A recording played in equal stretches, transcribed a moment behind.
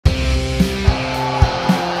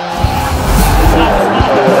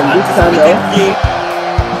channel.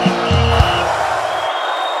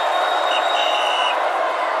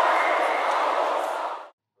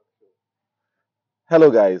 Hello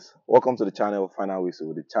guys, welcome to the channel Final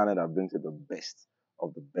Whistle, the channel that brings you the best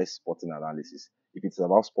of the best sporting analysis. If it's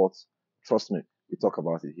about sports, trust me, we talk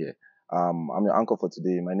about it here. I'm your anchor for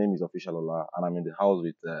today. My name is Official Ola, and I'm in the house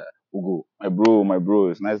with Ugo. My bro,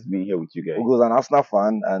 it's nice being here with you guys. Ugo's an Arsenal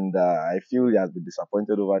fan, and I feel he has been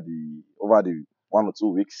disappointed over the 1 or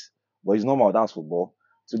 2 weeks, but it's normal. That's football.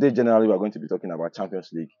 Today, generally, we're going to be talking about Champions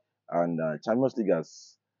League, and Champions League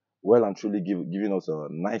has well and truly given us a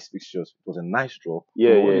nice fixtures. It was a nice draw.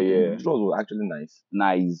 Yeah. The draw was actually nice.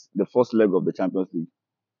 Nice. The first leg of the Champions League.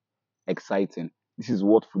 Exciting. This is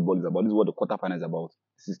what football is about. This is what the quarterfinal is about.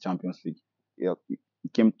 This is Champions League. Yeah, it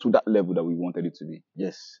came to that level that we wanted it to be.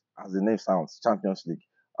 Yes, as the name sounds, Champions League.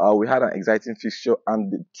 We had an exciting fixture,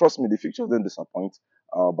 and trust me, the fixture didn't disappoint.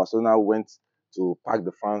 Barcelona went to Parc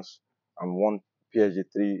de France and won PSG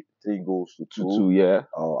three goals to two. 2-2, yeah.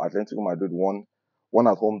 Atletico Madrid won one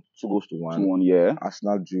at home, 2 goals to 1. 2-1, yeah.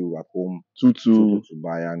 Arsenal drew at home 2-2 to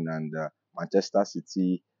Bayern, and Manchester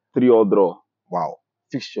City 3-all draw. Wow,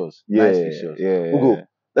 fixtures, Yeah, nice fixtures. yeah. Ugo,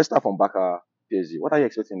 let's start from Barca PSG. What are you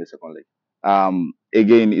expecting in the second leg?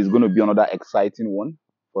 Again, it's going to be another exciting one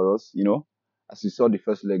for us. You know, as you saw the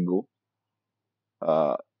first leg go,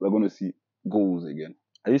 we're going to see goals again.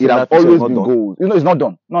 Are you It saying has that fixture is always not been done? goals. You know, it's not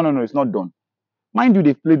done. No, it's not done. Mind you,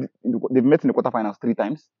 they've met in the quarterfinals 3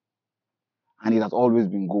 times, and it has always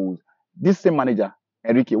been goals. This same manager,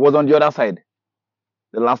 Enrique, was on the other side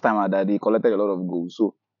the last time that they collected a lot of goals.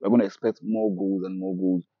 So we're going to expect more goals and more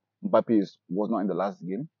goals. Mbappe was not in the last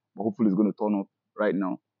game, but hopefully it's going to turn up right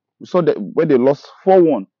now. We saw that when they lost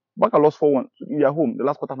 4-1, Barca lost 4-1 in their home, the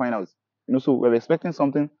last quarterfinals. You know, so we're expecting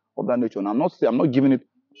something of that nature. And I'm not giving it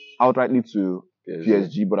outrightly to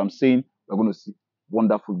PSG, but I'm saying we're going to see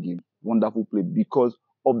wonderful game, wonderful play because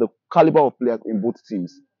of the caliber of players in both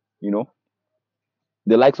teams. You know,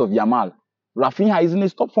 the likes of Yamal, Rafinha is in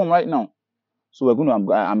his top form right now. So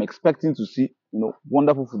I'm expecting to see, you know,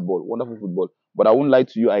 wonderful football. But I won't lie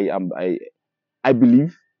to you, I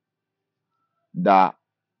believe that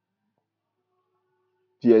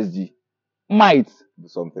PSG might Do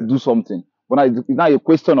something. do something. But now it's now a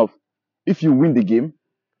question of if you win the game,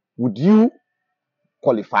 would you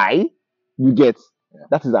qualify? You get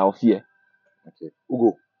that is our fear. Okay,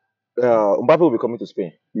 Ugo. Mbappe will be coming to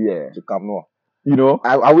Spain, Yeah, to Camp Nou. you know,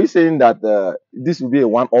 Are we saying that this will be a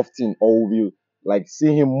one-off thing, or will we like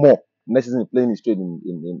see him more next season playing his trade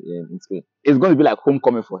in Spain? it's going to be like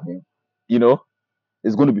homecoming for him. You know,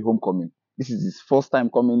 it's going to be homecoming. This is his first time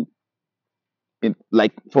coming.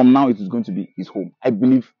 Like from now, it is going to be his home. I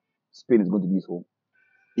believe Spain is going to be his home.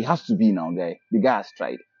 It has to be now, guy. The guy has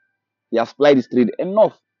tried. He has plied his trade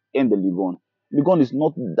enough in the Ligue 1. Ligue 1 is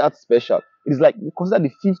not that special. It is like consider the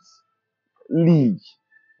 5th league.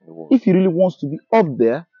 If he really wants to be up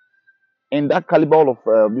there in that caliber of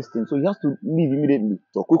this thing, so he has to leave immediately.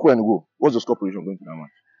 So quick one, Ugo. What's the score prediction going to that match?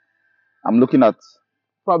 I'm looking at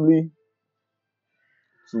probably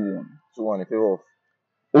 2-1. 2-1 in favor of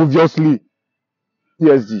Obviously,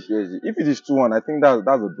 PSG. PSG. If it is 2-1, I think that's a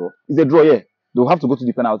draw. It's a draw, yeah. They'll have to go to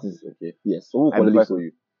the penalties. Okay. Yes. So who will I believe qualify so. for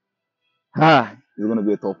you? It's going to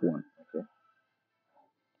be a tough one. Okay.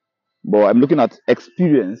 But I'm looking at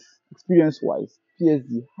experience-wise.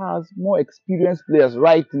 PSG has more experienced players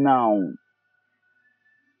right now.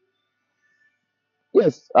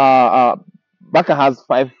 Yes, Barca has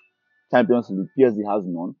 5 Champions League. PSG has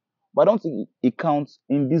none. But I don't think it counts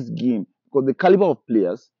in this game because the caliber of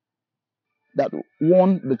players that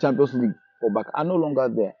won the Champions League for Barca are no longer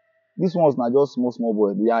there. These ones are just small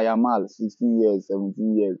boys. The Yamal, 16 years,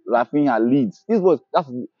 17 years. Rafinha leads. These boys, that's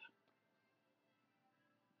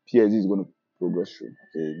PSG is going to progress through.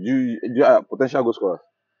 Okay. Do you have potential goal scorers?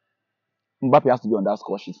 Mbappe has to be on that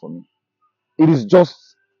score sheet for me. It is just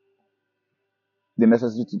the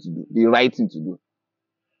necessary thing to do, the right thing to do,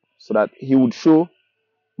 so that he would show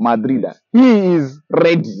Madrid that he is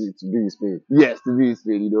ready To be his spade. Yes, to be his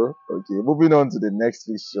spade, you know. Okay. Moving on to the next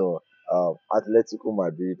fixture. Atletico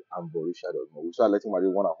Madrid and Borussia Dortmund. We saw Atletico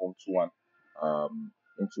Madrid won at home 2-1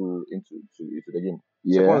 into the game.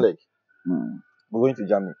 Yeah. Second leg, Hmm. we're going to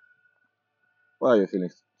Germany. What are your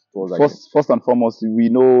feelings towards that game? First and foremost, we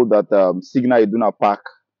know that Signal Iduna Park,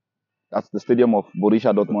 that's the stadium of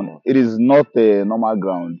Borussia Dortmund. It is not a normal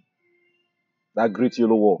ground. That great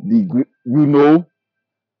yellow wall. You know,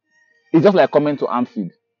 it's just like coming to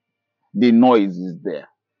Anfield. The noise is there.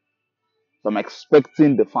 So I'm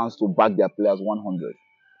expecting the fans to back their players 100.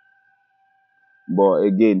 But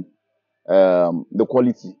again, the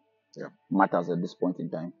quality matters at this point in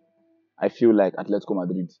time. I feel like Atletico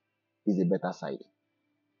Madrid is a better side.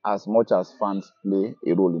 As much as fans play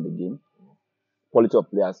a role in the game, quality of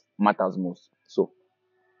players matters most. So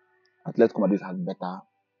Atletico Madrid has better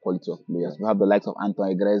quality of players. We have the likes of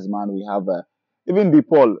Antoine Griezmann. We have even De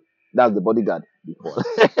Paul. That's the bodyguard. De Paul.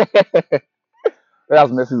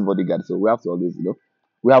 That's Messi's bodyguard. So we have to always,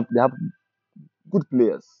 they have good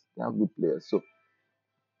players. They have good players. So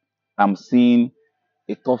I'm seeing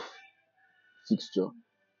a tough fixture.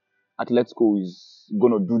 Atletico is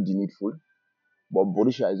going to do the needful, but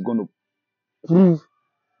Borussia is going to prove,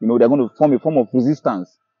 they're going to form a form of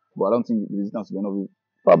resistance. But I don't think the resistance will be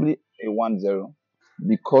probably a 1-0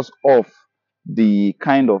 because of the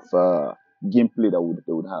kind of gameplay that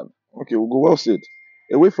they would have. Okay, we'll go. Well said.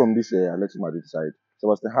 Away from this Atletico Madrid side,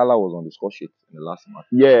 Sebastian Haller was on the score sheet in the last match.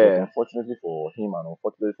 But Yeah. unfortunately for him and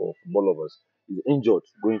unfortunately for football lovers, he's injured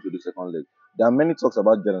going to the second leg. There are many talks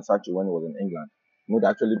about Jadon Sancho when he was in England. They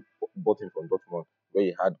actually bought him from Dortmund, where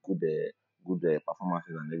he had good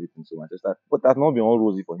performances and everything. So Manchester, but that's not been all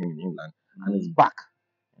rosy for him in England, and he's back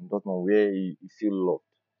in Dortmund where he feels loved.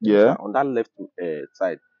 Yeah. On that left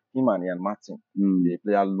side, him and Ian Martin, the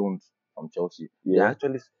player loaned from Chelsea, they're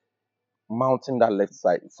actually mounting that left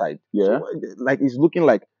side. Yeah. So, like it's looking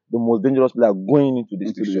like the most dangerous player going into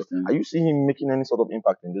this fixture. Are you seeing him making any sort of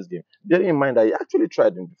impact in this game? Bearing in mind that he actually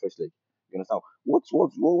tried in the first leg. You understand? What's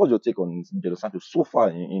your take on Jadon Sancho so far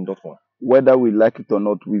in Dortmund? Whether we like it or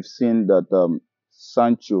not, we've seen that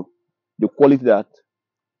Sancho, the quality that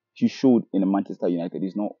he showed in Manchester United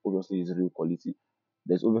is not obviously his real quality.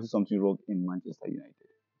 There's obviously something wrong in Manchester United.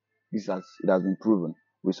 It has been proven.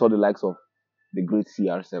 We saw the likes of the great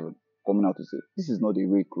CR7 coming out to say this is not the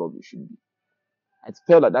way club it should be. I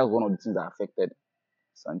felt like that's one of the things that affected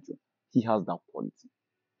Sancho. He has that quality.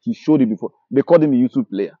 He showed it before. They called him a YouTube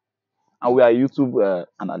player, and we are YouTube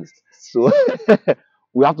analysts. So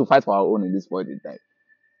we have to fight for our own in this point in time.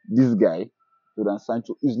 This guy, Jadon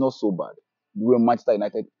Sancho, is not so bad. The way Manchester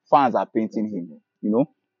United fans are painting him,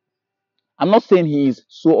 I'm not saying he is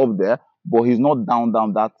so up there, but he's not down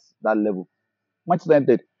that level. Manchester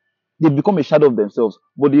United, they become a shadow of themselves,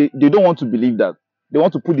 but they don't want to believe that. They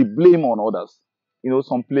want to put the blame on others.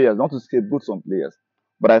 Some players, not to scapegoat some players.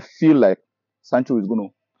 But I feel like Sancho is going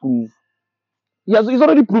to prove. He's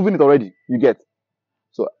already proven it already. You get.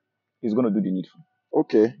 So he's going to do the needful.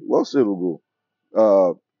 Okay, well said, Ugo.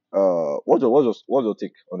 What's your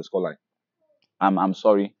take on the scoreline? I'm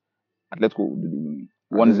sorry. Atletico will do the winning.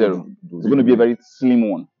 1-0. It's going to be a very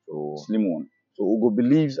slim one. Slim one. So Ugo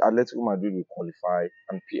believes Atletico Madrid will qualify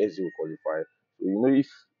and PSG will qualify. So if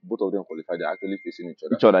both of them qualify, they're actually facing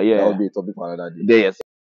each other. Yeah. That will be a topic for another day. Yes.